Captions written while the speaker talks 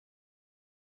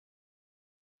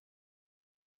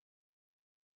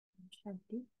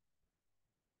Shanti.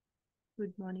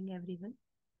 Good morning, everyone.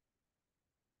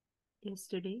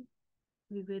 Yesterday,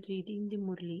 we were reading the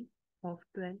Murli of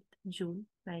 12th June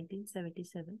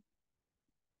 1977.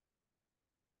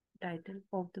 Title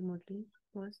of the Murli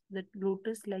was "The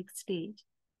Lotus-like Stage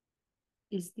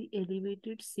is the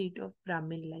Elevated Seat of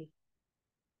Brahmin Life."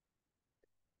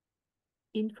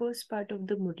 In first part of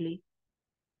the Murli,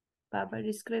 Baba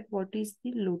described what is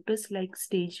the lotus-like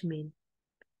stage mean.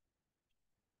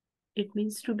 It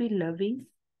means to be loving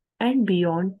and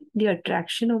beyond the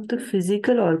attraction of the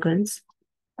physical organs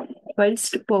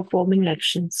whilst performing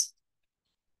actions.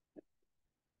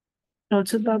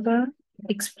 Also, Baba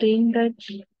explained that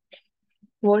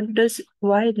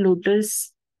why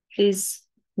lotus is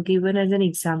given as an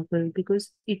example,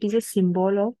 because it is a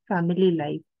symbol of family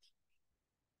life.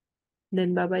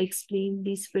 Then Baba explained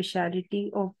the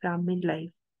speciality of Brahmin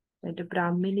life, that a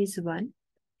Brahmin is one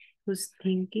whose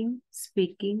thinking,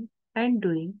 speaking, and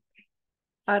doing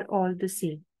are all the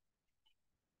same.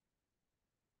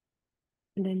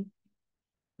 Then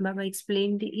Baba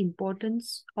explained the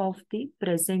importance of the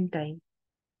present time,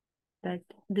 that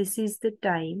this is the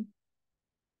time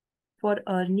for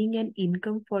earning an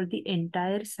income for the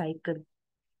entire cycle.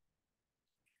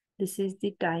 This is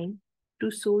the time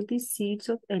to sow the seeds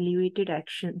of elevated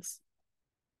actions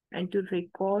and to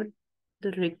record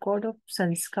the record of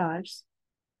sanskars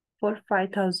for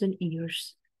 5,000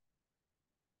 years.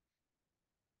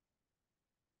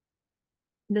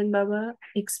 Then Baba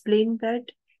explained that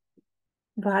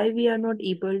why we are not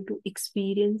able to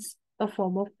experience a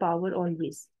form of power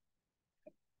always.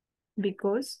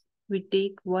 Because we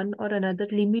take one or another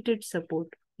limited support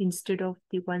instead of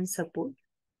the one support.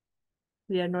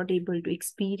 We are not able to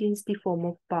experience the form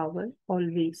of power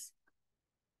always.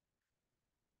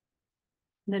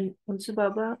 Then also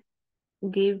Baba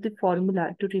gave the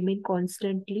formula to remain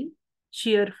constantly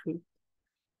cheerful.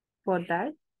 For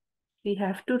that, we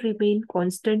have to remain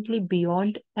constantly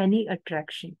beyond any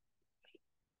attraction.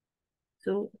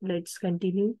 So let's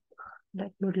continue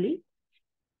that Murli.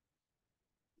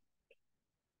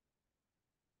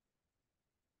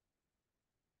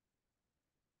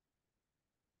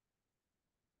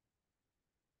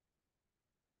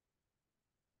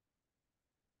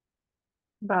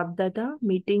 Babdada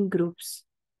meeting groups.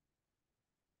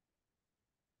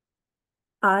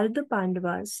 Are the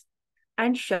Pandavas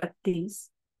and Shaktis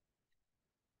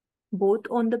both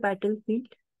on the battlefield?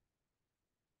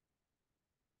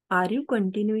 Are you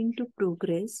continuing to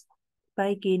progress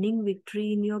by gaining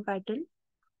victory in your battle?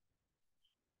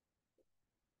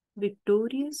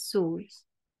 Victorious souls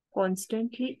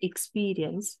constantly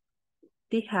experience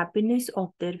the happiness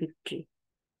of their victory.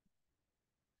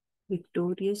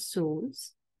 Victorious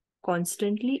souls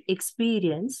constantly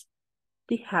experience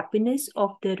the happiness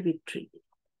of their victory.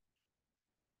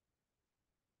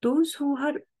 Those who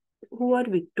are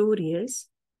victorious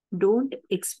don't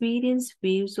experience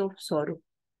waves of sorrow.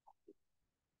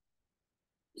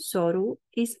 Sorrow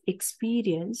is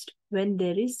experienced when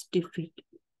there is defeat.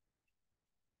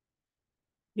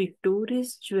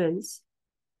 Victorious jewels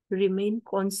remain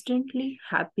constantly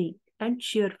happy and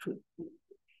cheerful.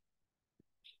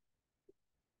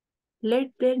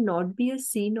 Let there not be a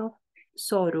scene of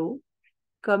sorrow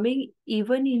coming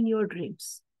even in your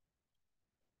dreams.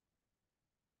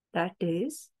 That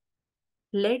is,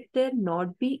 let there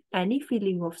not be any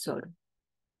feeling of sorrow.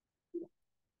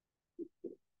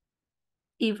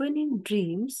 Even in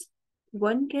dreams,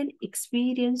 one can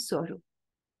experience sorrow.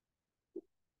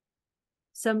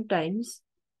 Sometimes,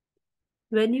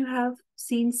 when you have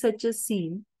seen such a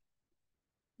scene,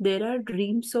 there are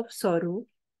dreams of sorrow,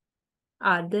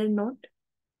 are there not?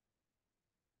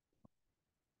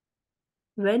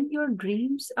 When your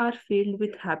dreams are filled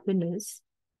with happiness,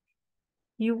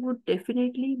 you would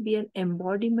definitely be an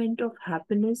embodiment of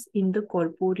happiness in the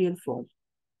corporeal form.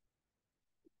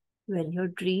 When your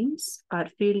dreams are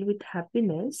filled with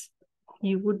happiness,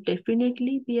 you would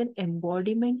definitely be an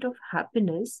embodiment of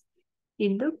happiness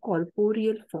in the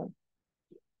corporeal form.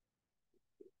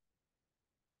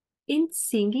 In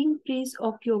singing praise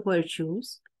of your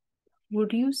virtues,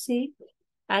 would you say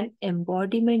an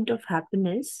embodiment of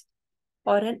happiness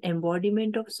or an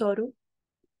embodiment of sorrow?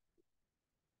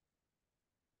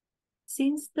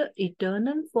 Since the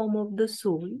eternal form of the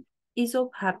soul is of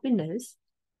happiness,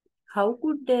 how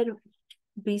could there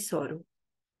be sorrow?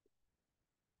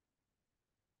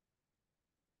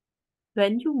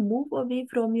 When you move away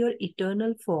from your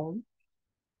eternal form,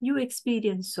 you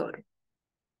experience sorrow.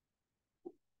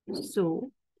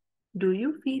 So, do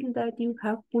you feel that you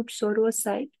have put sorrow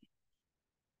aside?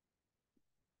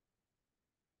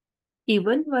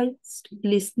 Even whilst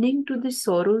listening to the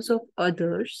sorrows of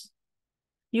others,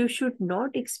 You should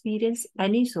not experience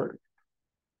any sorrow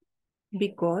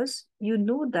because you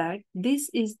know that this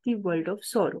is the world of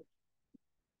sorrow.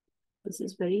 This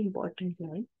is very important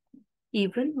line.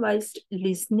 Even whilst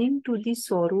listening to the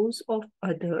sorrows of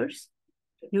others,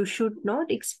 you should not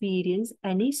experience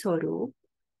any sorrow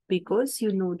because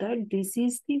you know that this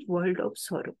is the world of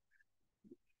sorrow.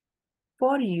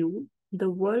 For you, the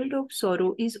world of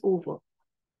sorrow is over.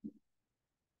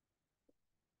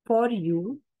 For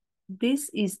you, this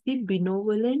is the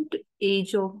benevolent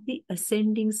age of the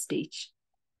ascending stage.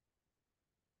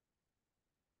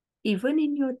 Even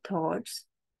in your thoughts,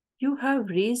 you have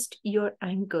raised your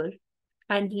anchor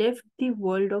and left the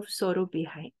world of sorrow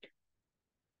behind.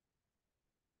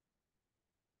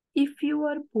 If you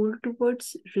are pulled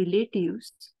towards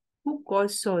relatives who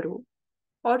cause sorrow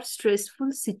or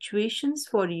stressful situations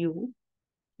for you,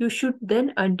 you should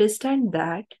then understand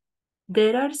that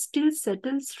there are still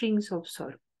subtle strings of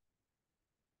sorrow.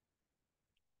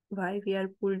 Why we are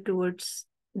pulled towards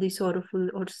the sorrowful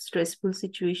or stressful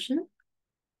situation?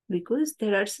 Because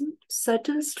there are some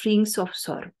subtle strings of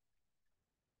sorrow.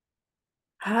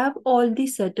 Have all the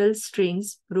subtle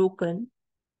strings broken,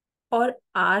 or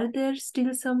are there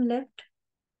still some left?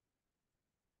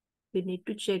 We need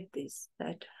to check this,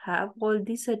 that have all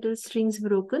the subtle strings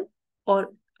broken, or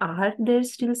are there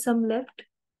still some left?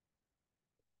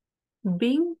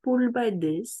 Being pulled by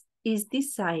this is the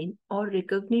sign or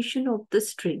recognition of the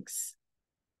strings.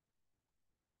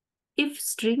 If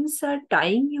strings are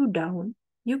tying you down,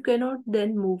 you cannot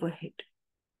then move ahead.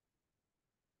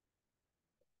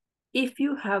 If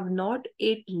you have not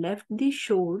yet left the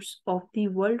shores of the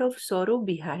world of sorrow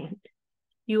behind,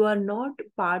 you are not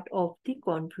part of the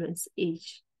confluence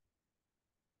age.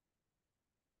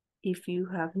 If you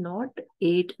have not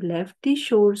yet left the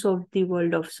shores of the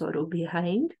world of sorrow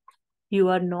behind, you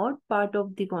are not part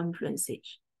of the confluence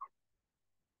age.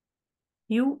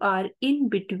 You are in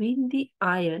between the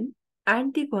iron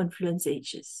and the confluence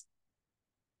ages.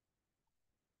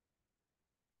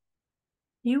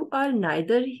 You are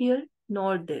neither here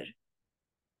nor there.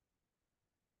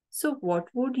 So what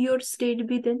would your state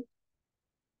be then?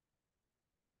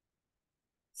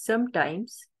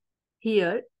 Sometimes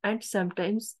here and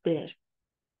sometimes there.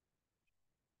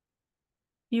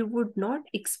 You would not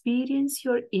experience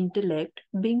your intellect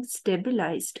being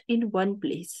stabilized in one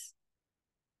place.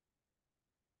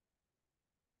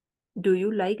 Do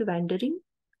you like wandering?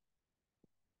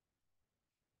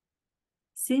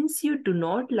 Since you do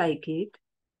not like it,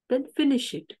 then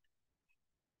finish it.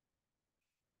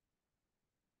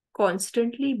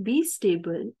 Constantly be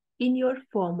stable in your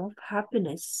form of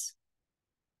happiness.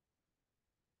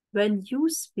 When you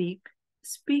speak,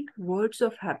 speak words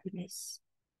of happiness.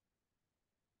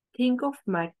 Think of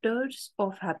matters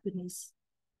of happiness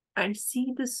and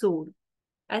see the soul,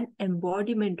 an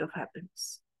embodiment of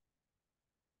happiness.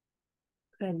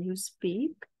 When you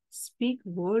speak, speak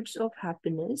words of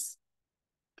happiness,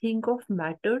 think of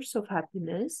matters of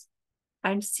happiness,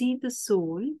 and see the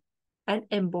soul, an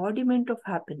embodiment of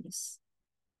happiness.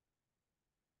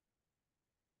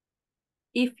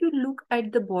 If you look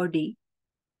at the body,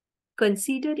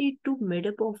 consider it to be made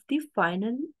up of the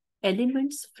final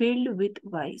elements filled with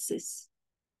vices.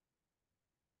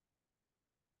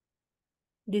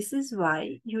 This is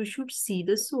why you should see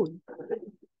the soul,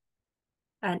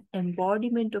 an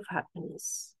embodiment of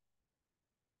happiness.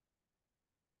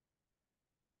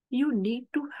 You need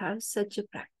to have such a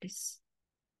practice.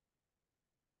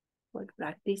 What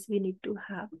practice we need to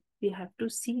have? We have to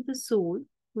see the soul,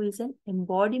 who is an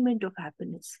embodiment of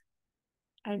happiness.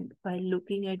 And while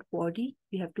looking at body,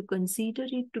 we have to consider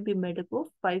it to be made up of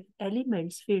 5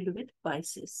 elements filled with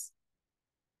vices.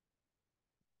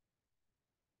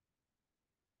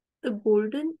 The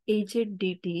golden aged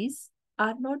deities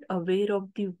are not aware of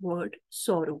the word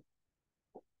sorrow.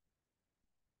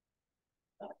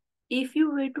 If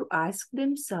you were to ask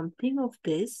them something of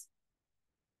this,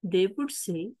 they would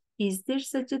say, is there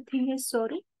such a thing as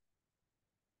sorrow?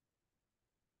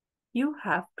 You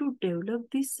have to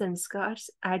develop these sanskars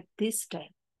at this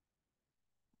time.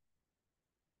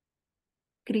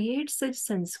 Create such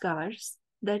sanskars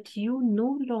that you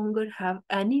no longer have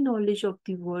any knowledge of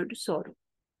the word sorrow.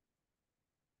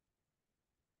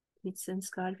 Which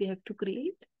sanskar we have to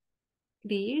create?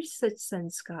 Create such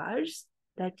sanskars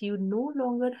that you no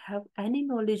longer have any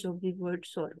knowledge of the word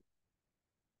sorrow.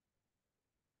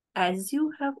 As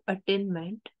you have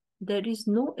attainment, there is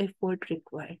no effort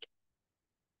required.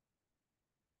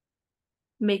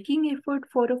 Making effort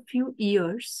for a few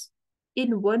years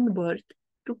in one birth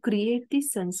to create the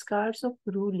sanskars of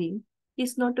ruling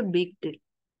is not a big deal.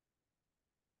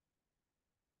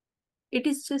 It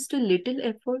is just a little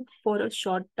effort for a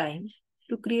short time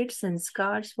to create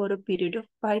sanskars for a period of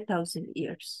 5,000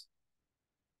 years.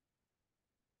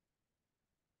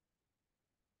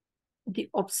 The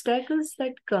obstacles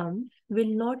that come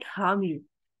will not harm you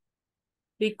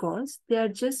because they are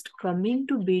just coming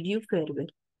to bid you farewell.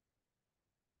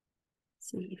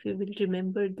 See, if you will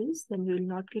remember this, then you will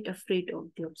not get afraid of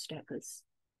the obstacles.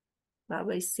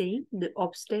 Baba is saying the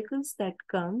obstacles that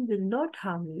come will not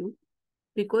harm you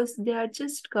because they are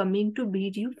just coming to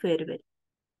bid you farewell.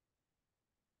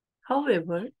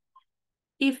 However,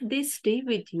 if they stay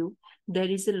with you, there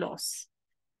is a loss.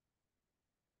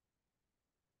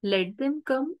 Let them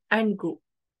come and go.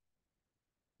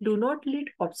 Do not let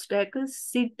obstacles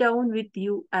sit down with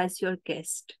you as your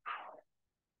guest.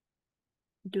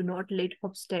 Do not let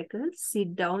obstacles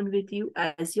sit down with you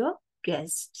as your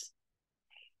guests.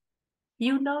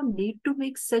 You now need to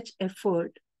make such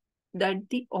effort that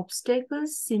the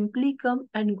obstacles simply come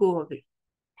and go away.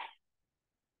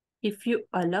 If you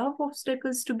allow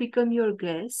obstacles to become your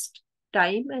guest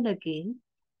time and again,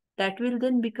 that will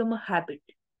then become a habit.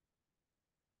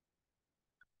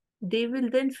 They will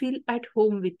then feel at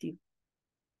home with you.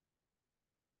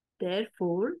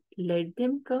 Therefore, let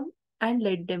them come and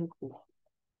let them go.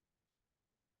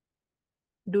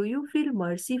 Do you feel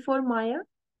mercy for Maya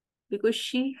because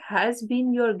she has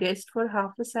been your guest for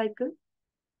half a cycle?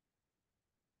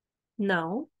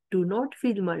 Now, do not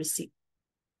feel mercy.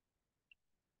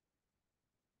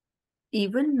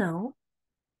 Even now,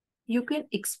 you can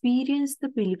experience the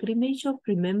pilgrimage of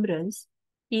remembrance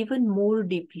even more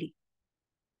deeply.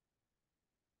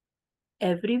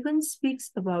 Everyone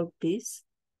speaks about this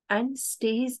and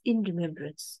stays in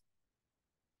remembrance.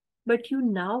 But you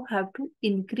now have to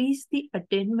increase the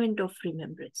attainment of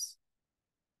remembrance.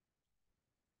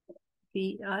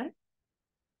 We are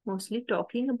mostly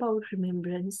talking about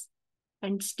remembrance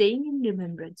and staying in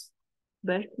remembrance.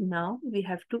 But now we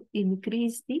have to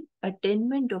increase the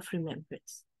attainment of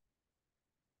remembrance.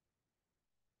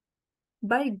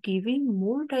 By giving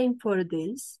more time for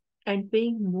this and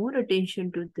paying more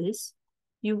attention to this,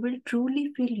 you will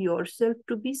truly feel yourself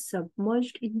to be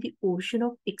submerged in the ocean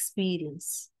of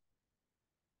experience.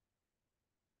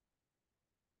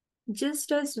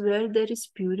 Just as where there is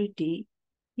purity,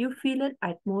 you feel an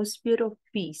atmosphere of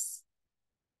peace.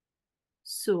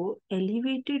 So,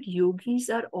 elevated yogis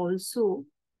are also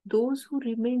those who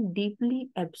remain deeply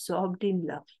absorbed in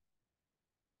love.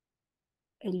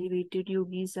 Elevated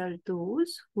yogis are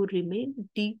those who remain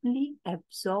deeply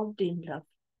absorbed in love.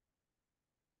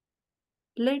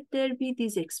 Let there be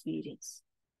this experience.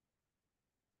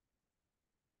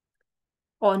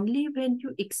 Only when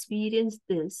you experience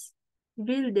this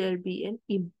will there be an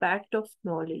impact of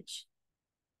knowledge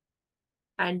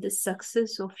and the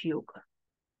success of yoga.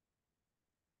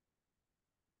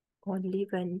 Only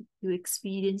when you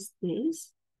experience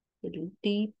this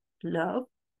deep love,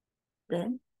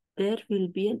 then there will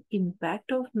be an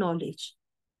impact of knowledge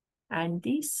and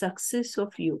the success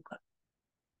of yoga.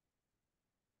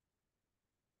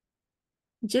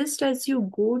 Just as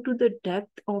you go to the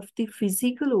depth of the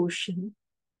physical ocean,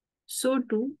 so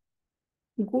too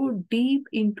go deep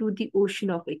into the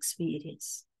ocean of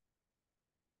experience.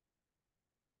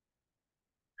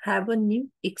 Have a new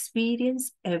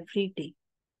experience every day.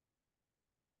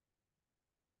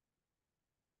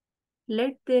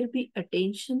 Let there be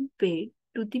attention paid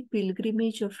to the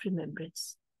pilgrimage of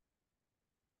remembrance.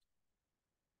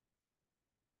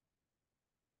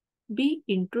 Be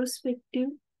introspective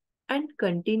and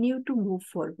continue to move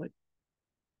forward.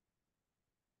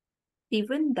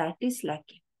 Even that is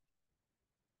lacking.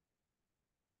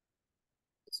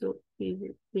 So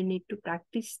we need to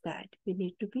practice that. We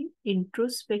need to be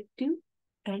introspective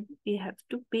and we have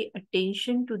to pay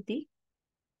attention to the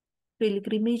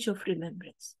pilgrimage of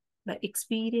remembrance by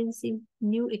experiencing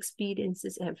new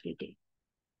experiences every day.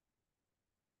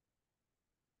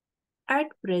 At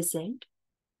present,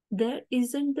 there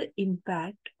isn't the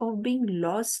impact of being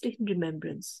lost in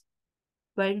remembrance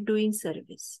while doing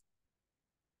service.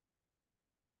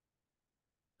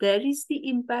 There is the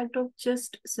impact of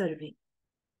just serving.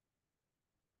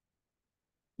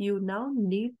 You now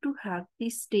need to have the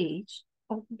stage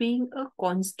of being a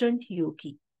constant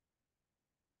yogi.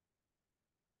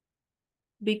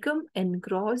 Become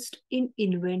engrossed in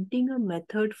inventing a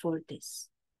method for this.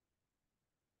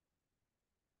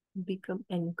 Become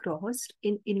engrossed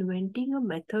in inventing a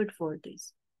method for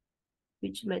this.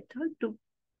 Which method?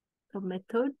 A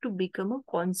method to become a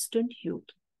constant yogi.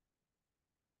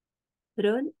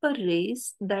 Run a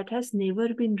race that has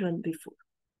never been run before.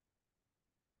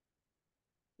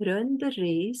 Run the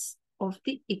race of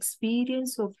the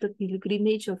experience of the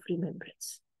pilgrimage of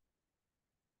remembrance.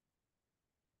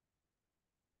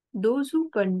 Those who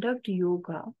conduct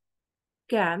yoga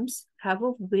camps have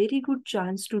a very good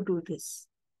chance to do this.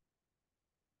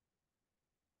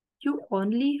 You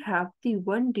only have the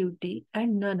one duty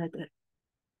and none other.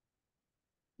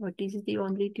 What is the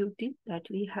only duty that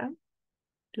we have?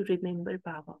 To remember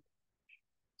Baba.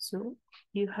 So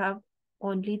you have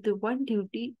only the one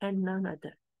duty and none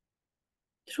other.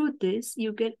 Through this,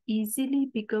 you can easily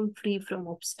become free from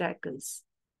obstacles,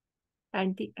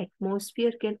 and the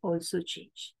atmosphere can also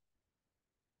change.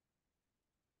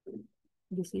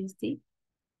 This is the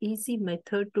easy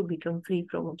method to become free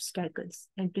from obstacles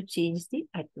and to change the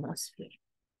atmosphere.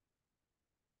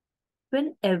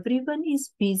 When everyone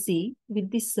is busy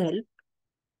with the self,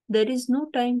 there is no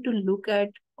time to look at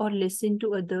or listen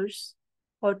to others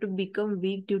or to become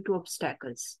weak due to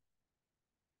obstacles.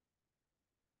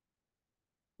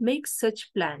 Make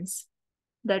such plans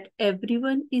that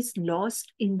everyone is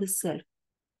lost in the self,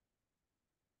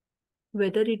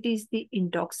 whether it is the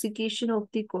intoxication of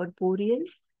the corporeal,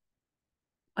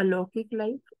 alokik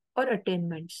life, or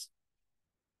attainments.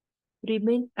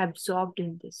 Remain absorbed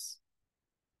in this.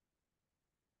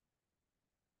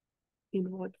 In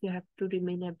what we have to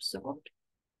remain absorbed?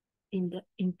 In the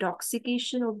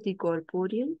intoxication of the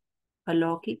corporeal,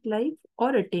 alokik life,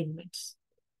 or attainments.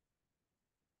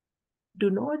 Do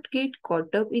not get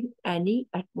caught up in any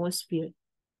atmosphere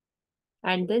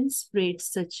and then spread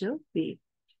such a wave.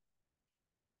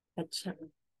 Acha.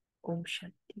 Om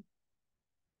Shanti.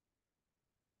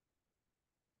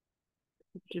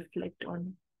 Reflect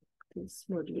on this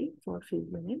Murli for a few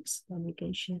minutes, then we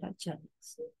can share our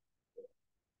channels.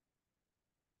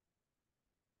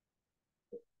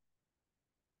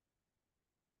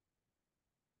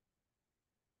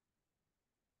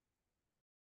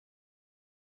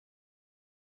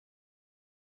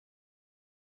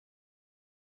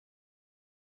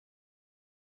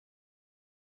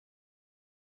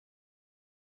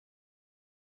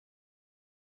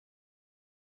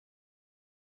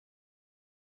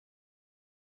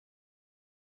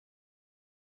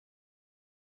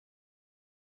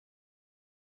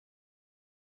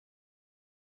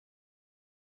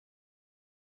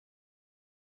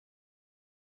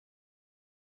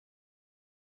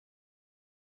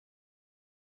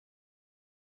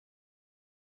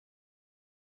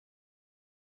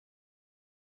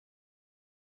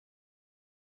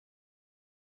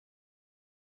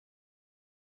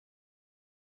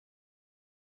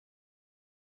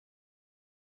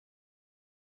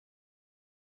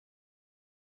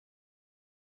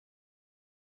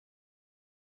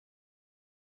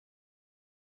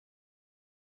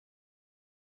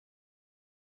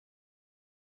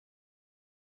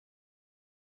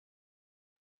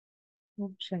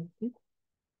 Om Shanti.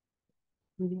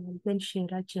 We all can share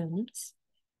our journeys.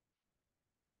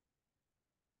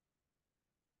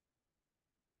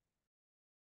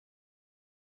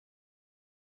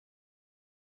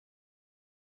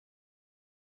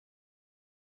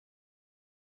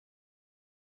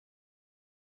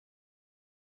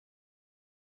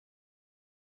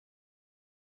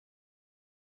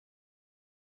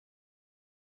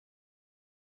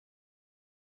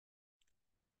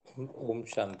 Om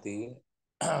Shanti,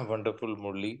 wonderful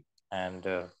Murli, and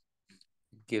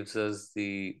gives us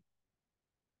the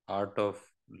art of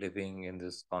living in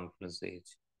this confluence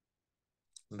age,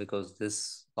 because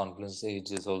this confluence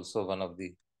age is also one of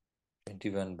the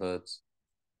 21 births,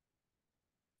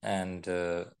 and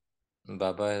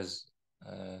Baba has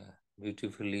uh,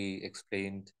 beautifully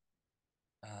explained.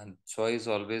 Choice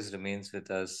always remains with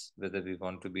us whether we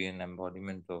want to be an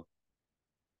embodiment of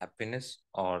happiness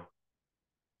or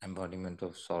embodiment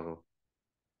of sorrow.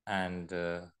 And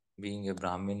being a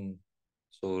Brahmin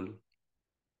soul,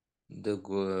 the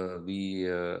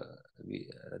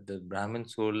Brahmin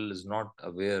soul is not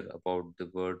aware about the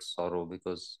word sorrow,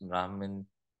 because Brahmin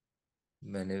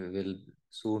will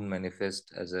soon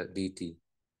manifest as a deity.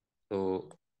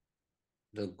 So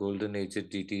the golden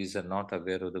aged deities are not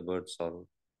aware of the word sorrow.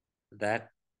 That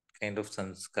kind of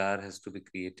sanskar has to be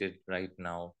created right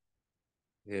now,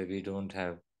 where we don't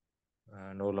have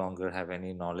no longer have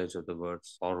any knowledge of the word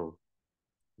sorrow.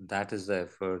 That is the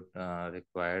effort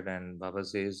required, and Baba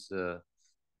says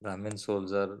Brahmin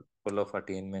souls are full of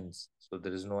attainments, so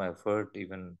there is no effort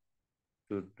even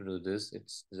to do this.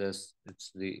 It's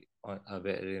the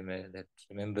that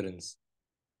remembrance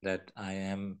that I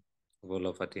am full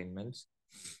of attainments,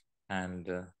 and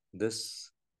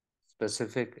this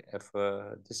specific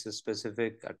effort, this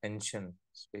specific attention,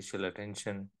 special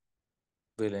attention,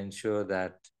 will ensure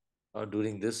that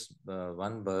during this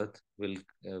one birth will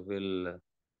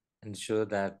ensure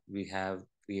that we have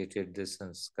created this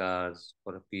sanskars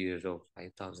for a period of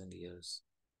 5,000 years.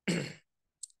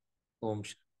 Om.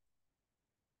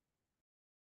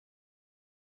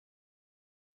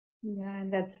 Yeah,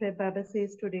 and that's where Baba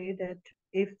says today that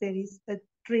if there is a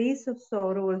trace of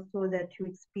sorrow also that you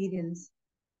experience,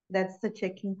 that's the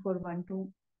checking for one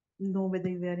to know whether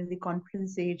you are in the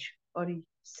confidence age or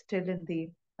still in the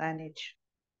an age.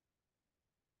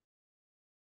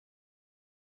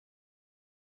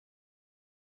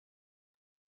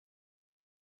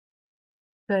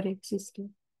 Correct, sister.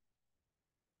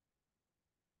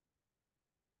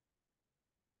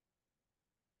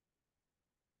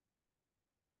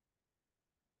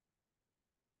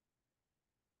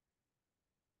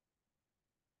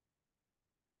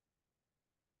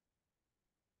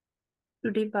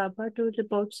 Today, Baba told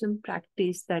about some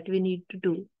practice that we need to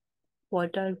do.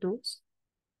 What are those?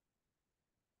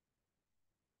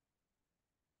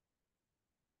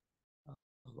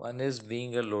 One is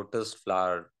being a lotus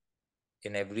flower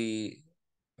in every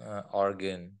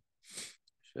organ.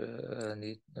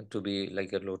 Need to be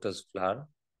like a lotus flower,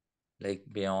 like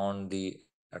beyond the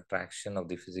attraction of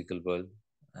the physical world,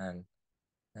 and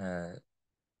uh,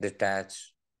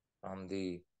 detach from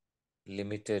the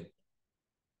limited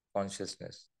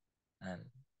consciousness. And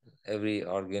every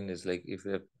organ is like, if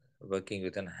we're working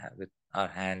with with our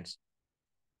hands,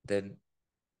 then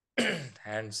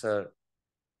hands are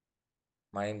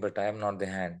mine, but I am not the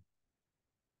hand,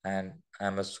 and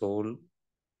I'm a soul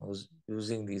who's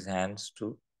using these hands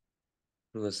to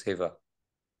do a seva.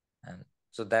 And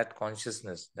so that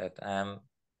consciousness that I am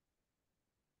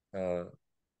uh,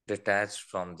 detached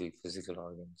from the physical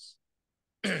organs,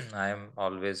 I am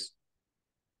always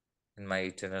in my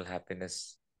eternal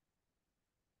happiness.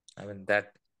 I mean,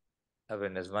 that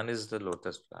awareness. One is the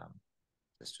lotus flower,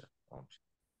 sister.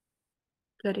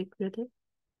 Correct, brother.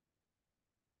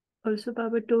 Also,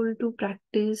 Baba told to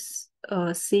practice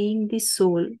seeing the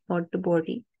soul, not the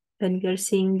body. When we are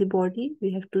seeing the body,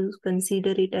 we have to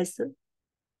consider it as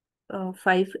a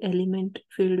five element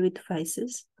filled with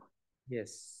vices.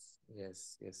 Yes,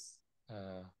 yes, yes.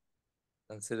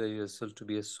 Consider yourself to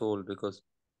be a soul, because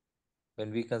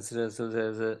when we consider ourselves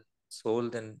as a soul,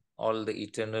 then all the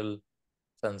eternal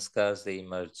sanskars they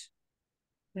emerge.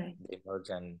 Right. They emerge,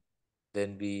 and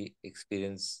then we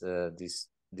experience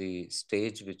the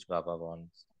stage which Baba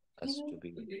wants us to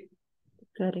be.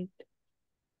 Correct.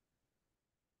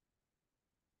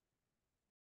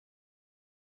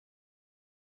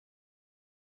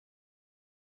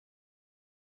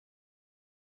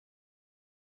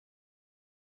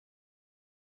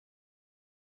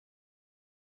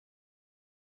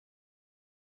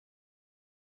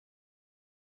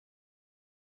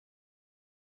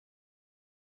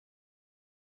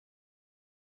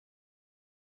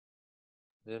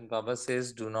 Then Baba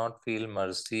says, do not feel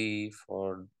mercy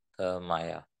for the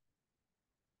Maya.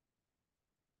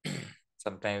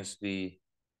 Sometimes we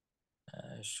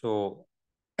show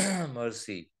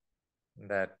mercy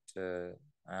that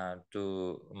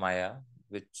to Maya,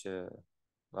 which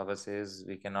Baba says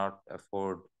we cannot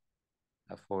afford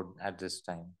at this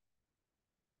time.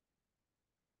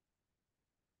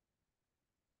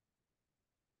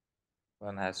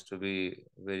 One has to be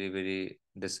very, very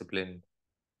disciplined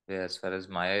as far as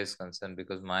Maya is concerned,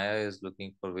 because Maya is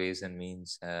looking for ways and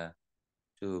means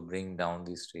to bring down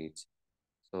the stage.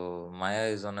 So Maya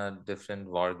is on a different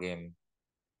war game,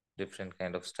 different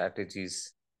kind of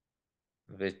strategies,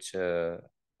 which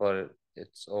for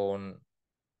its own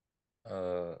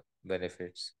uh,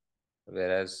 benefits,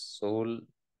 whereas soul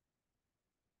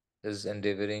is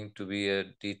endeavoring to be a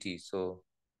deity. So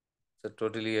it's a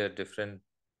totally a different.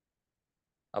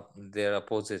 They're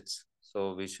opposites.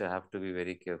 So we should have to be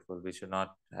very careful. We should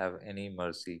not have any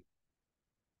mercy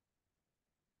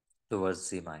towards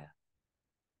the Maya.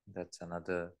 That's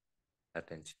another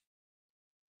attention.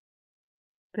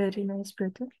 Very nice,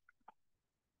 brother.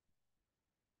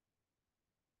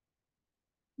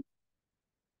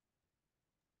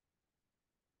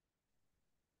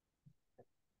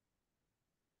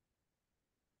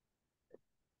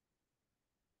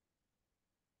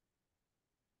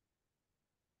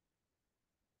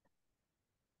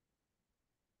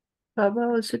 Baba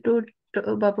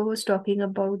was talking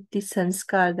about the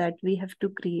sanskar that we have to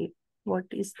create. What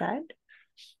is that?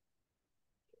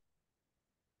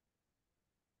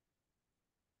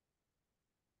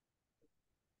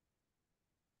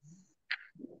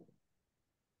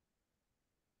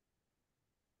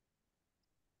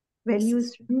 When Yes, you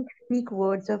sister. speak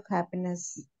words of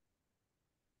happiness,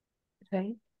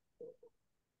 Right.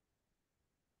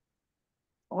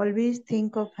 always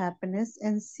think of happiness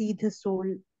and see the soul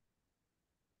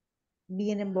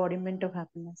be an embodiment of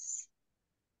happiness.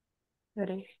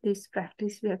 Correct. This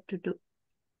practice we have to do.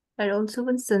 And also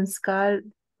one sanskar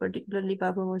particularly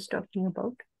Baba was talking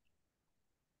about?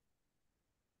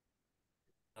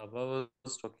 Baba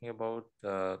was talking about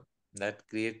that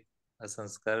create a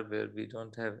sanskar where we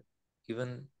don't have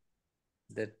even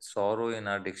that sorrow in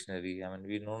our dictionary. I mean,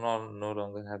 we no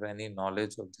longer have any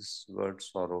knowledge of this word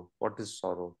sorrow. What is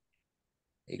sorrow?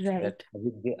 That Right,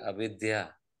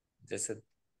 avidya. Just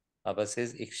Baba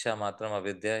says iksha matram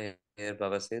avidya. Here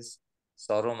Baba says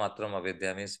sorrow matram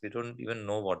avidya, means we don't even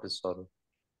know what is sorrow.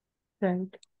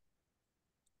 right.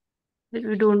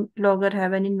 We don't longer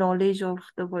have any knowledge of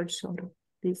the word sorrow,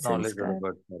 the Knowledge of the sanskar.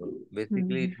 word sorrow.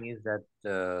 Basically, Mm, it means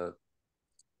that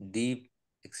deep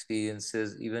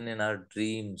experiences, even in our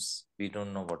dreams, we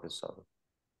don't know what is sorrow.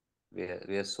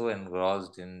 We are so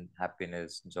engrossed in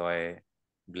happiness, joy,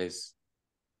 bliss,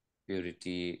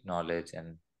 purity, knowledge,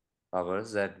 and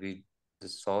powers that the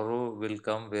sorrow will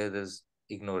come where there's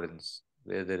ignorance,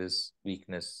 where there is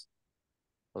weakness,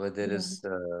 or where there right, is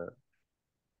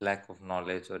lack of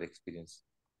knowledge or experience.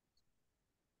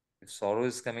 If sorrow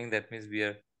is coming, that means we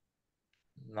are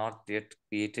not yet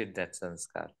created that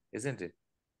sanskar, isn't it?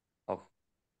 Of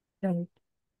right.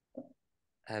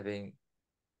 having,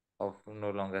 of no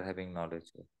longer having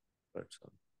knowledge of but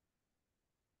sorrow.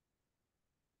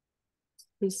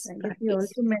 This I guess we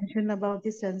practice. also mentioned about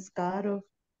the sanskar of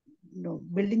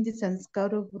building the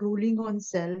sanskar of ruling on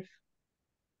self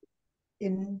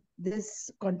in this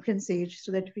conference age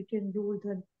so that we can rule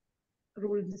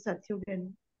the Satyuga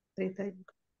and Treta Yuga.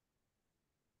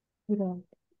 Right,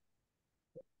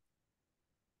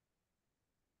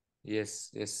 Yes,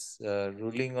 yes.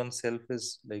 Ruling on self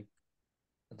is like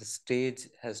the stage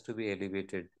has to be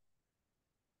elevated.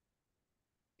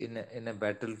 In a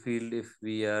battlefield, if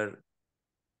we are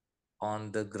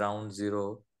on the ground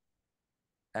zero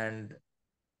and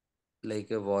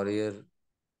like a warrior,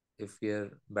 if we are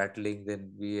battling,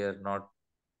 then we are not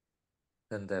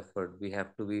done the effort. We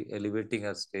have to be elevating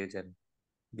our stage and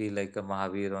be like a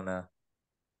Mahavir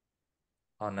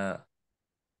on a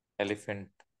elephant,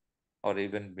 or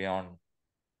even beyond,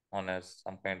 on a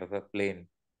some kind of a plane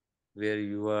where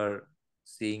you are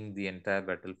seeing the entire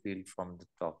battlefield from the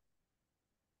top.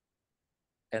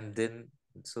 And then,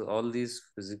 so all these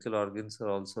physical organs are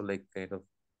also like kind of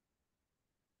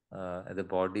the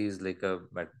body is like a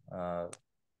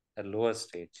lower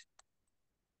stage,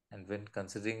 and when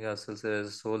considering ourselves as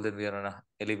a soul, then we are on a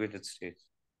elevated stage.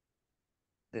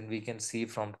 Then we can see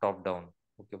from top down,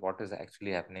 okay, what is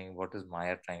actually happening, what is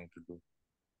Maya trying to do.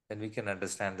 Then we can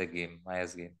understand the game,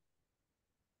 Maya's game.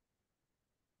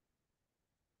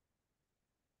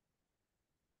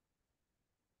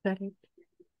 correct.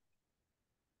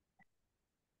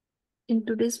 In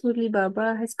today's Murli,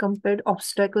 Baba has compared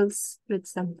obstacles with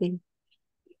something.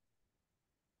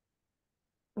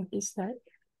 What is that?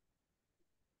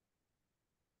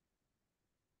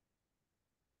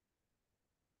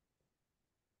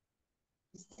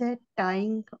 Is that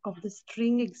tying of the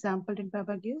string example in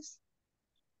Baba gives?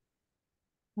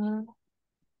 Uh,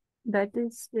 that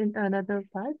is in another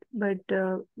part, but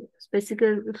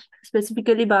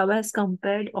specifically, Baba has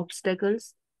compared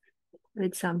obstacles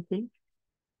with something,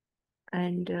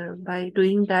 and by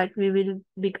doing that,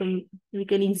 we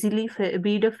can easily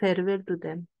bid a farewell to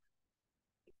them.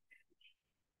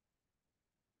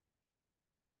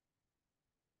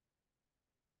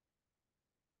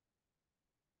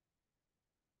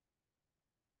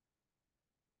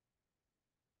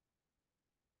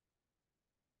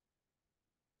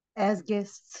 As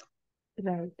guests.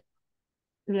 Right.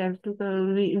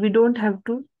 We don't have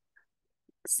to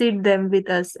sit them with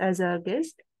us as our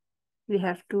guest. We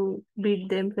have to bid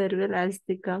them farewell as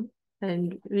they come,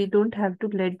 and we don't have to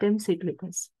let them sit with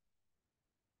us.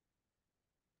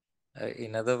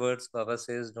 In other words, Baba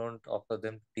says don't offer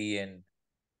them tea and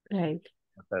Right.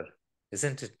 water,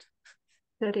 isn't it?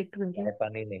 Correct, चाय Vijay.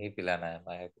 पानी नहीं पिलाना है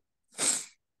माया को.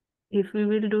 If we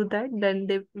will do that, then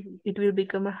it will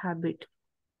become a habit.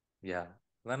 Yeah,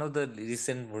 one of the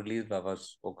recent Murlis Baba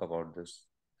spoke about this.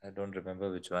 I don't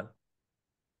remember which one,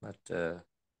 but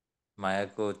Maya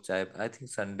ko chai. I think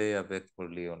Sunday Abek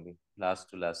Murli only, last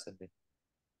to last Sunday.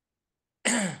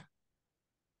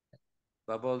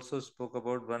 Baba also spoke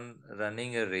about one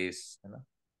running a race,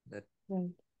 that Right.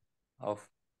 of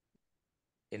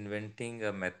inventing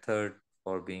a method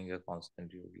for being a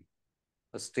constant yogi,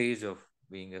 a stage of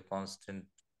being a constant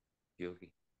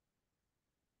yogi.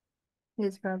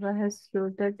 Yes, Baba has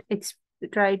showed that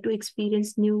try to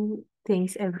experience new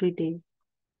things every day.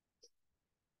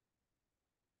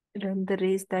 Run the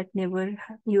race that never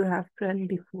you have run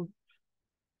before.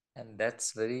 And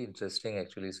that's very interesting,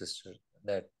 actually, sister.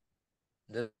 That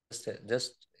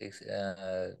just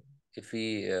if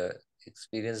we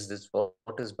experience this,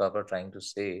 what is Baba trying to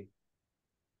say?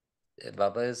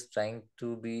 Baba is trying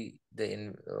to be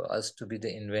us to be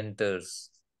the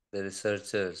inventors, the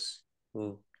researchers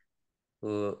who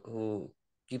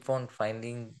keep on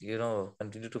finding,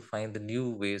 continue to find the new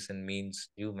ways and means,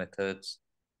 new methods,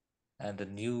 and the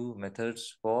new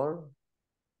methods for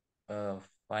uh,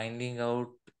 finding out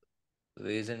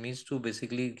ways and means to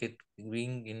basically get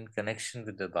being in connection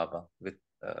with the Baba,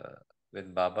 uh,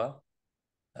 with Baba,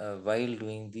 while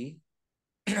doing the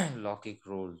Lockic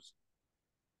roles.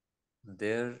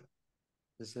 There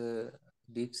is a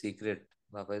deep secret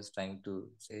Baba is trying to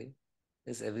say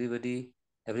is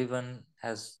everyone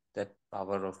has that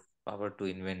power to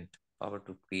invent, power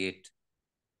to create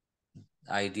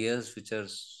ideas which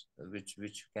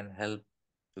can help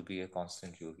to be a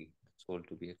constant yogi, soul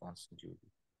to be a constant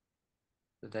yogi.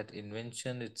 So that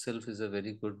invention itself is a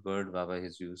very good word Baba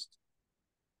has used,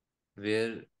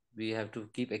 where we have to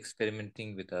keep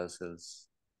experimenting with ourselves.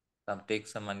 Take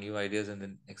some new ideas and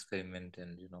then experiment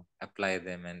and apply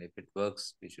them, and if it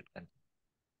works, we should continue.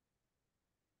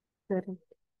 Correct.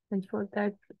 And for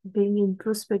that, being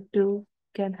introspective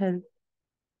can help.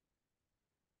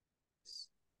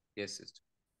 Yes, sister.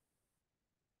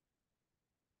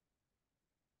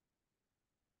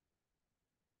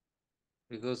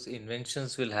 Because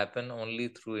inventions will happen only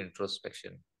through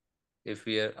introspection. If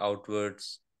we are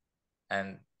outwards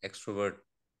and extrovert,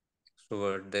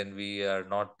 then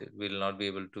will not be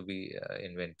able to be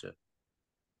inventor.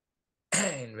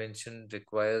 Invention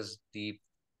requires deep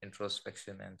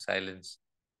introspection and silence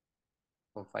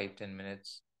for 5-10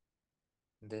 minutes,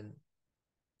 then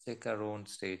take our own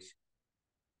stage.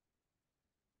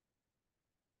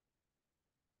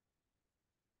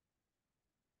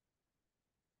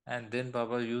 And then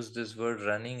Baba used this word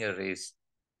running a race.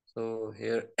 So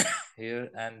here here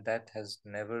and that has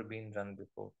never been run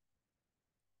before.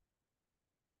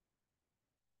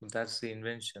 That's the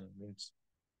invention, means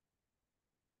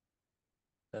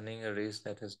running a race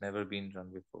that has never been run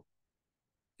before.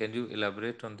 Can you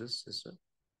elaborate on this, sister?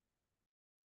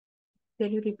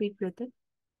 Can you repeat, brother?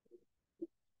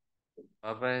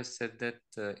 Baba has said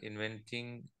that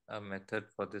inventing a method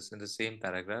for this in the same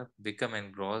paragraph, become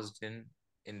engrossed in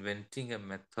inventing a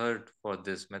method for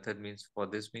this. Method means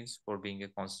for being a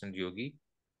constant yogi.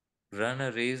 Run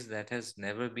a race that has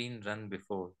never been run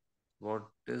before. What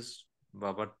is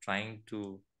Baba trying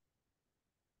to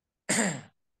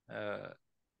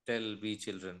tell we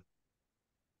children?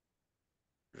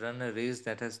 Run a race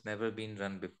that has never been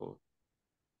run before.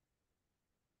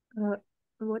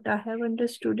 What I have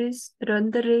understood is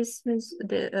run the race means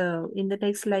in the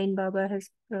next line Baba has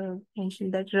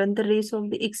mentioned that run the race of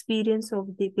the experience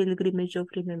of the pilgrimage of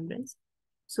remembrance.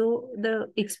 So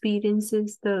the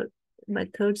experiences, the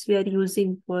methods we are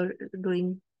using for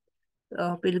doing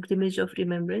pilgrimage of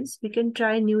remembrance, we can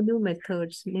try new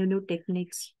methods, new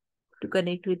techniques to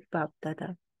connect with Bap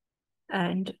Dada.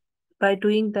 And by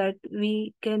doing that,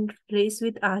 we can race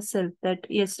with ourselves that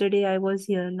yesterday I was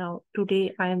here, now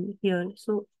today I am here.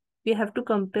 So we have to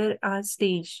compare our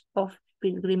stage of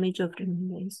pilgrimage of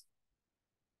remembrance.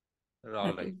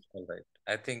 All right.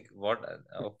 I think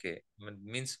okay,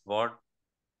 means what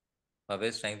Baba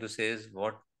is trying to say is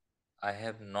what I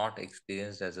have not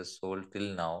experienced as a soul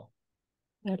till now.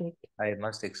 Correct. I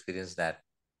must experience that.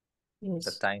 Yes.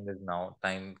 The time is now.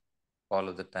 All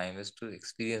of the time is to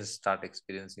start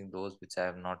experiencing those which I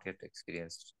have not yet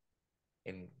experienced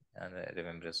in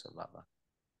remembrance of Baba,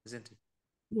 isn't it?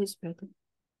 Yes, brother.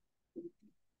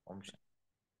 Om Shanti.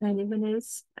 Anyone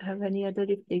else have any other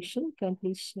reflection? Can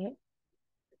please share.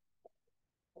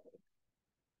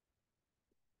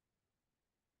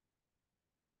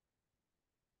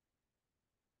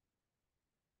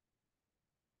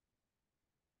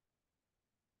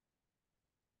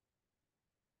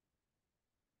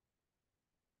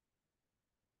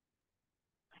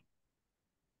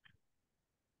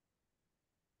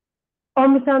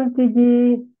 Om Shanti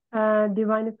Ji,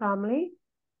 Divine Family.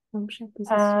 Om Shanti,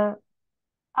 sister.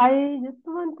 I just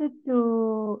wanted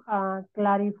to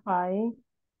clarify.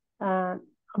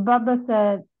 Baba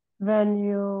said when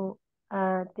you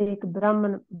take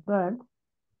Brahman birth,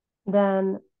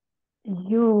 then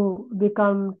you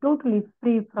become totally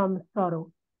free from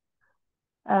sorrow.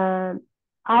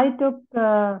 I took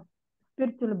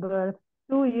spiritual birth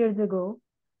 2 years ago,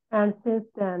 and since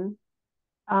then,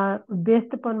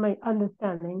 based upon my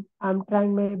understanding, I'm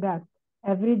trying my best.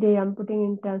 Every day I'm putting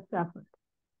intense effort.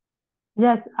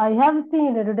 Yes, I have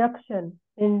seen a reduction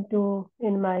in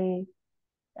my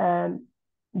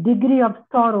degree of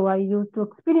sorrow I used to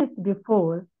experience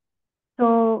before.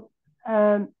 So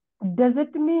does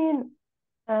it mean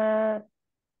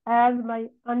as my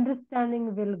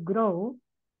understanding will grow,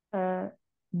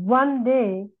 one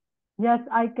day, yes,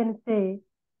 I can say,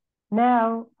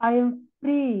 now I am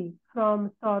free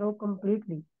from sorrow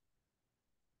completely.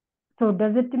 So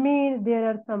does it mean there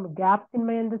are some gaps in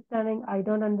my understanding? I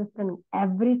don't understand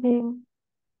everything,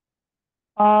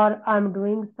 or I'm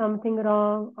doing something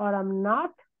wrong, or I'm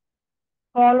not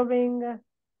following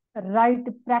right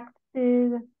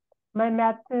practices, my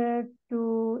method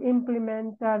to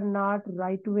implement are not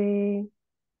right way.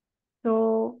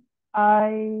 So I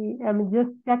am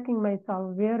just checking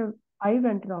myself where I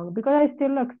went wrong, because I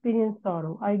still experience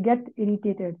sorrow. I get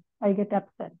irritated. I get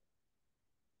upset.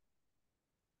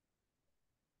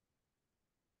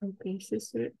 Okay,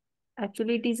 sister.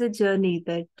 Actually, it is a journey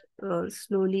that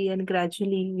slowly and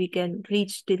gradually we can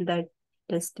reach till that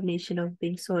destination of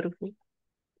being sorrowful.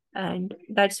 And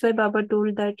that's why Baba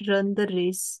told that run the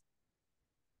race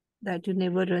that you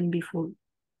never run before.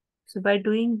 So by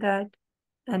doing that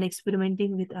and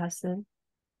experimenting with ourselves,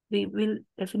 we will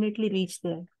definitely reach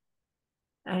there.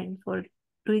 And for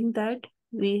doing that,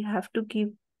 we have to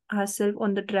keep ourselves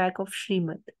on the track of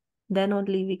Srimad. Then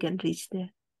only we can reach there.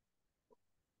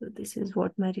 So this is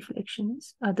what my reflection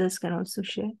is. Others can also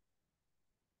share.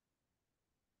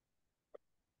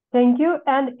 Thank you.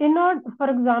 And in order, for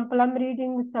example, I'm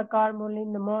reading Sakar Murli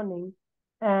in the morning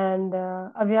and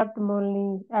Avyakt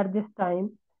Murli at this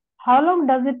time. How long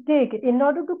does it take in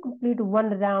order to complete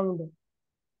one round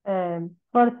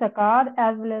for Sakar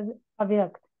as well as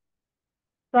Avyakt?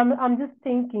 So I'm just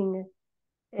thinking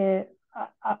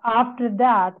after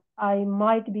that, I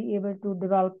might be able to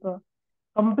develop a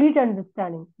complete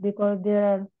understanding, because there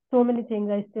are so many things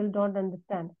I still don't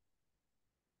understand.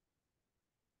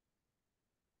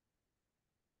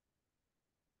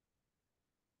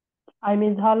 I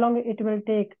mean, how long it will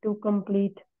take to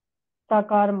complete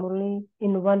Sakar Murli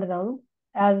in one round,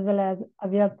 as well as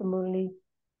Avyakt Murli,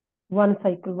 one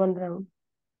cycle, one round.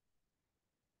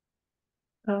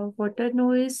 What I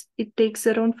know is it takes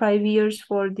around 5 years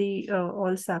for the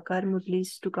all Sakar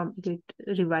Murlis to get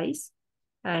revise,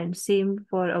 and same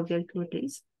for Avyakt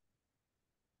Murlis.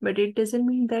 But it doesn't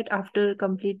mean that after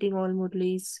completing all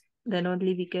Murlis, then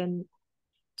only we can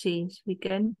change. We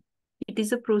can. It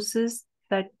is a process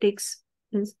that takes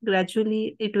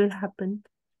gradually. It will happen,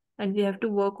 and we have to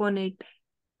work on it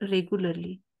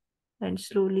regularly, and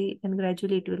slowly and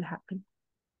gradually it will happen.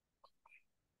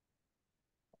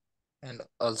 And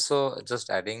also, just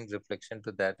adding reflection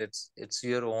to that, it's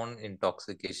your own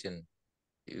intoxication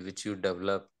which you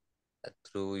develop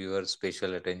through your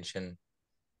spatial attention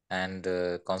and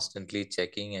constantly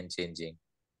checking and changing.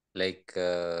 Like,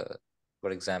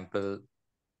 for example,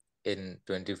 in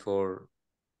 24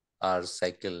 hours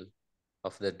cycle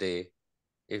of the day,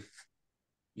 if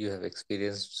you have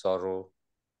experienced sorrow,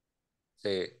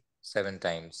 say 7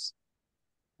 times,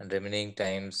 and remaining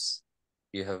times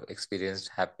you have experienced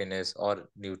happiness or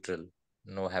neutral,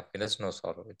 no happiness, no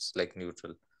sorrow, it's like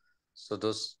neutral. So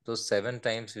those 7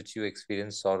 times which you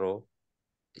experience sorrow,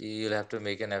 you'll have to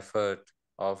make an effort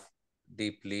of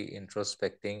deeply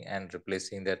introspecting and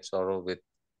replacing that sorrow with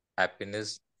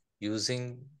happiness,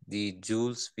 using the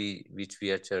jewels which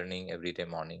we are churning every day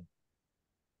morning.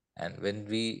 And when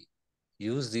we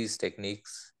use these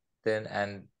techniques, then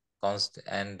and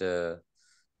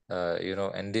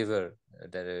endeavor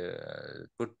that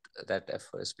put that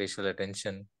effort, spatial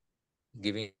attention,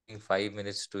 giving 5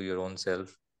 minutes to your own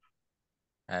self,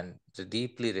 and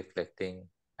deeply reflecting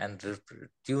and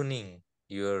tuning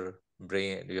your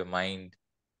brain, your mind,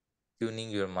 tuning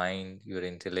your mind, your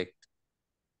intellect,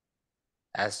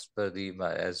 as per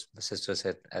as the sister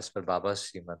said, as per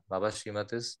Baba's Srimad. Baba's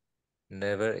Srimad is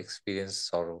never experience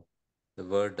sorrow. The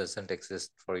word doesn't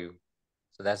exist for you.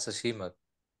 So that's a Srimad.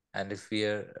 And if we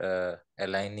are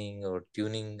aligning or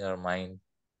tuning our mind,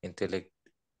 intellect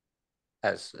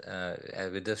as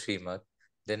with the Srimad,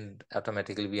 then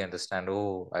automatically we understand,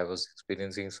 oh, I was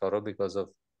experiencing sorrow because of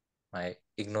my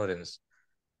ignorance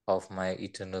of my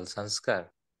eternal sanskar.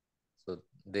 So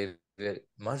they were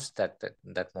merged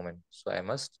that moment. So I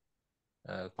must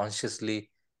consciously,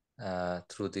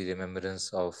 through the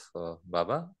remembrance of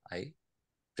Baba, I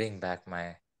bring back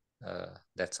my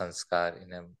that sanskar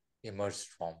in a emerged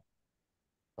form,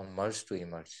 from merge to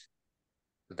emerge.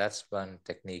 So that's one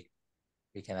technique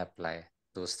we can apply.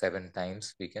 Those 7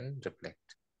 times we can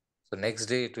reflect. So next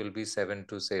day it will be 7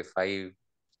 to say 5,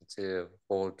 say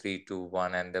 4, 3, 2,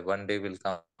 1, and the one day will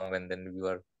come when then you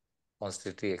are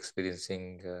constantly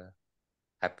experiencing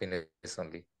happiness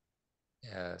only.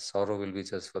 Sorrow will be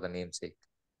just for the namesake,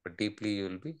 but deeply you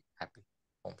will be happy.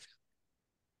 Om Shanti.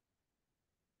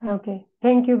 Okay.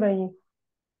 Thank you, Bayi.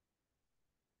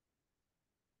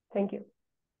 Thank you.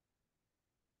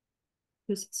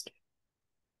 you, sister.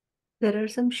 There are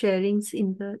some sharings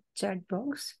in the chat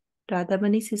box.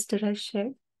 Radhamani sister has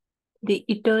shared, the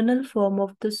eternal form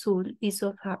of the soul is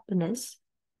of happiness.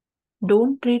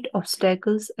 Don't treat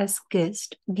obstacles as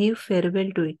guests, give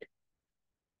farewell to it.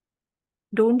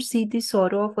 Don't see the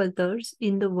sorrow of others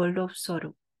in the world of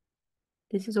sorrow.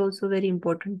 This is also a very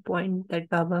important point that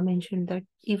Baba mentioned, that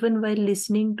even while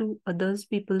listening to others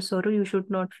people's sorrow, you should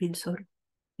not feel sorrow,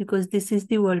 because this is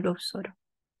the world of sorrow.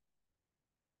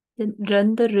 Then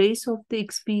run the race of the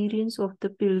experience of the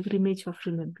pilgrimage of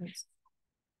remembrance.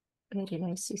 Very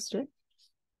nice, sister.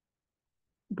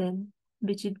 Then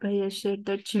Bijit Bhai has said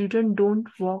that children don't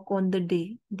walk on the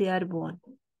day they are born.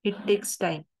 It takes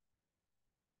time.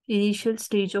 Initial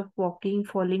stage of walking,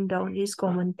 falling down is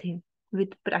common thing.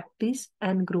 With practice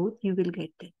and growth, you will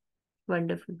get there.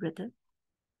 Wonderful, brother.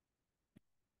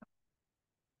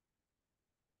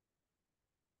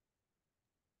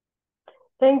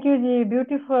 Thank you, Ji.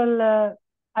 Beautiful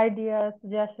ideas,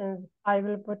 suggestions. I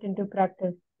will put into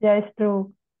practice. Yeah, it's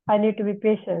true. I need to be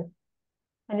patient.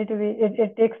 I need to be.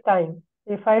 It takes time.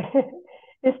 If I,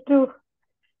 it's true.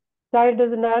 Child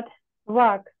does not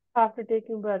walk after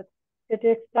taking birth. It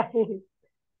takes time.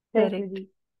 Thank you, Correct. Ji.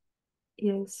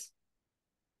 Yes.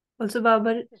 Also,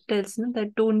 Baba tells no,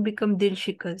 that don't become dil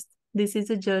shikast. This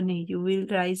is a journey. You will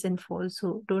rise and fall.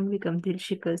 So don't become dil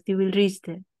shikast. You will reach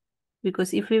there.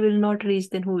 Because if we will not reach,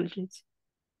 then who will reach?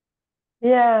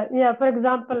 Yeah, yeah. For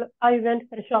example, I went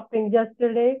for shopping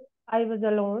yesterday. I was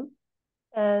alone,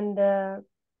 and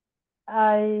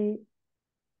I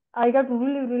got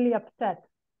really upset.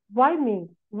 Why me?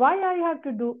 Why I have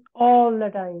to do all the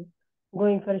time?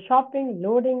 Going for shopping,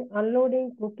 loading,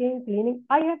 unloading, cooking, cleaning.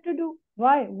 I have to do.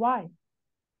 Why? Why?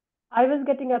 I was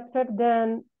getting upset.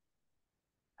 Then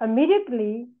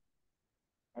immediately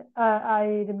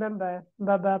I remember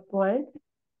Baba point.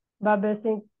 Baba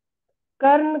saying,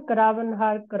 "Karn karavan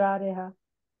har kara reha,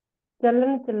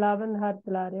 chalan chalavan har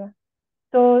chala reha."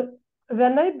 So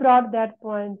when I brought that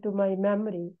point to my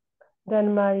memory,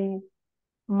 then my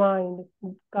mind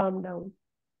calmed down.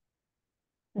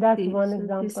 That's See, one so this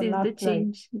example is the last night.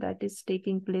 change that is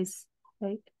taking place,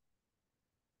 right?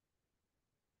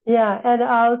 Yeah, and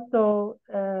also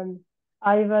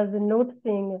I was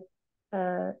noticing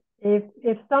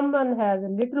if someone has a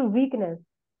little weakness,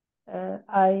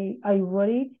 I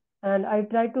worried and I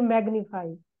try to magnify.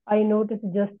 I noticed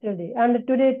yesterday and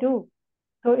today too.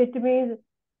 So it means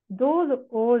those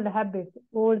old habits,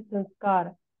 old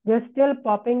sanskar, they're still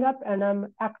popping up and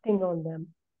I'm acting on them.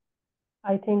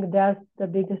 I think that's the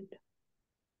biggest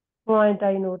point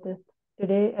I noticed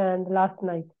today and last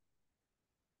night.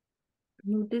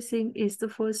 Noticing is the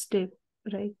first step,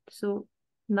 right? So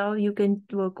now you can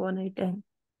work on it and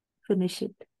finish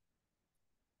it.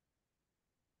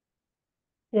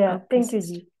 Yeah, Okay, thank you,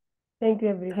 sister. Ji. Thank you,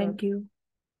 everyone. Thank you.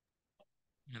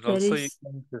 And There also,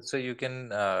 is you can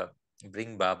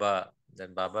bring Baba.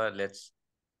 That Baba, let's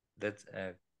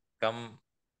come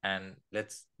and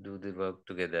let's do the work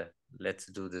together. Let's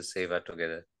do the seva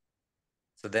together.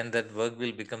 So then that work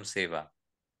will become seva,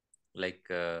 like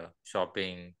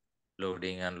shopping,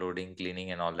 loading, unloading,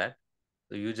 cleaning, and all that.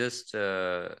 So you just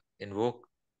invoke.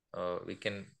 We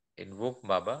can invoke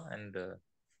Baba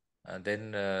and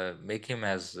then make him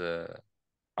as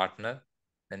partner.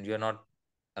 Then you are not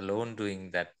alone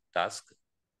doing that task.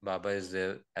 Baba is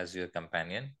there as your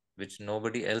companion, which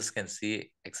nobody else can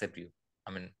see except you.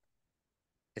 I mean,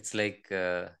 it's like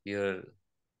your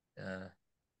uh,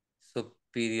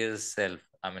 superior self.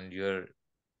 I mean, your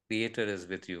creator is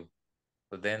with you.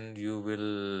 So then you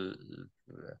will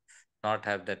not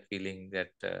have that feeling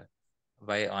that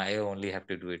why I only have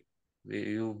to do it.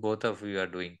 You both of you are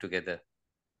doing together,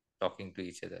 talking to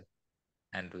each other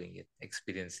and doing it,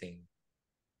 experiencing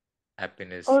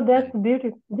happiness Oh, that's and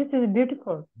beautiful. This is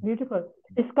beautiful. Beautiful.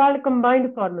 It's called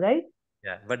combined form, right?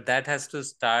 yeah, but that has to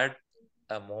start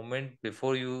a moment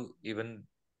before you even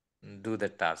do the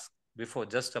task. Before,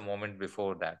 just a moment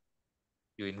before that,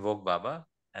 you invoke Baba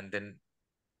and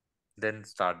then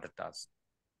start the task.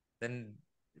 Then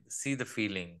see the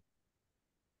feeling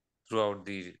throughout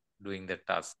the doing the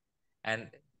task, and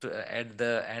at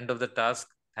the end of the task,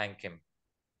 thank him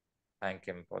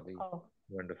for the Oh,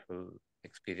 wonderful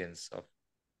experience of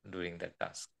doing that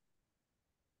task.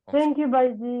 thank you,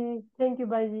 Baiji. Thank you,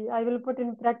 Baiji. I will put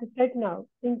in practice right now.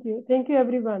 Thank you. Thank you,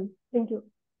 everyone. Thank you.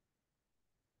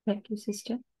 Thank you,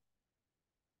 sister.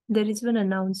 There is one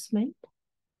announcement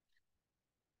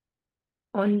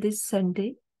on this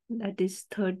Sunday, that is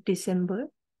 3rd December.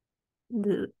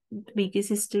 The BK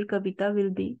sister Kavita will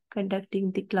be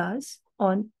conducting the class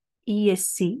on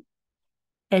ESC,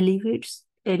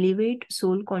 Elevate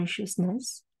Soul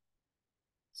Consciousness.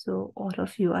 So all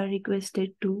of you are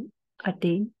requested to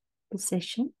attain the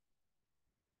session.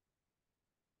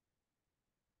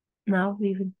 Now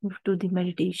we will move to the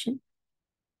meditation.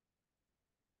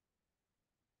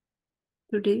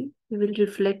 Today we will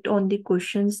reflect on the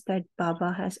questions that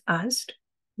Baba has asked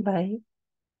by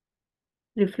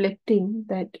reflecting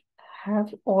that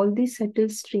have all the subtle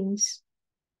strings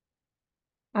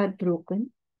are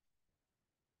broken.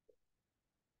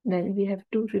 Then we have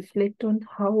to reflect on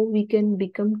how we can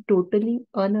become totally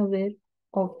unaware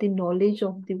of the knowledge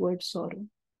of the word sorrow.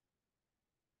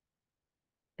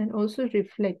 And also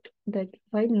reflect that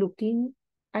while looking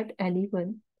at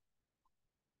anyone,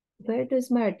 where does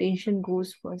my attention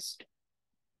goes first?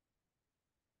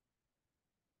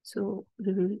 So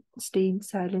we will stay in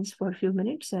silence for a few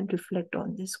minutes and reflect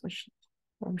on this question.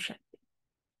 Om Shanti.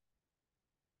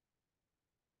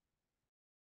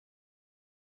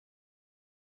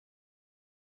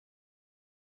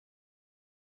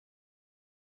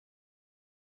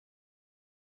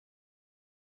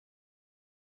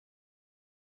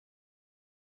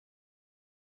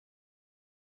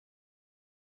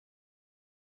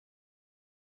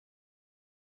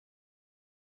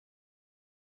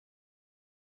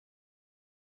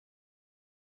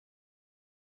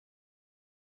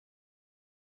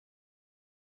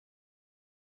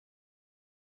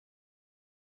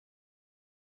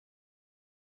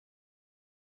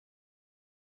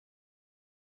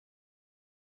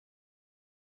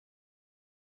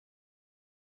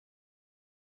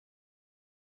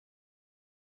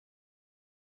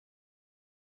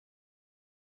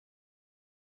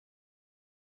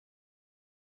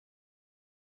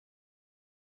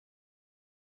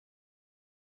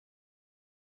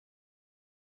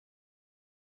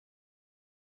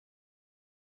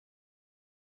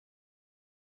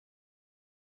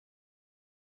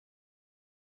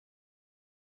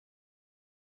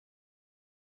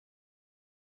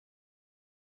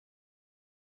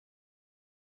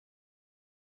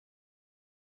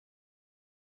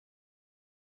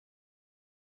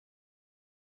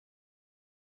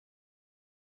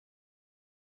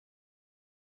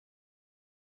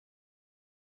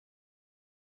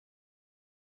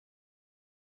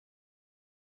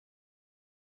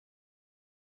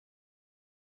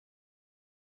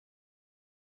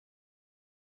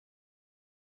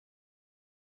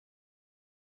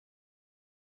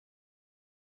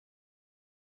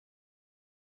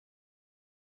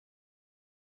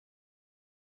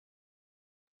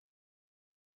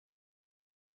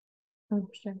 Om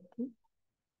Shanti.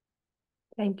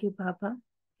 Thank you, Baba.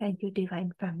 Thank you,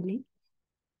 Divine Family.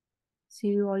 See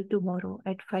you all tomorrow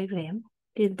at 5 a.m.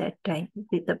 Till that time,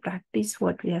 with the practice,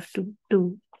 what we have to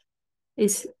do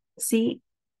is see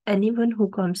anyone who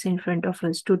comes in front of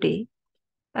us today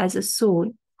as a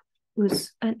soul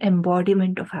who's an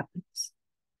embodiment of happiness.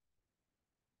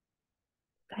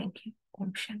 Thank you.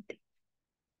 Om Shanti.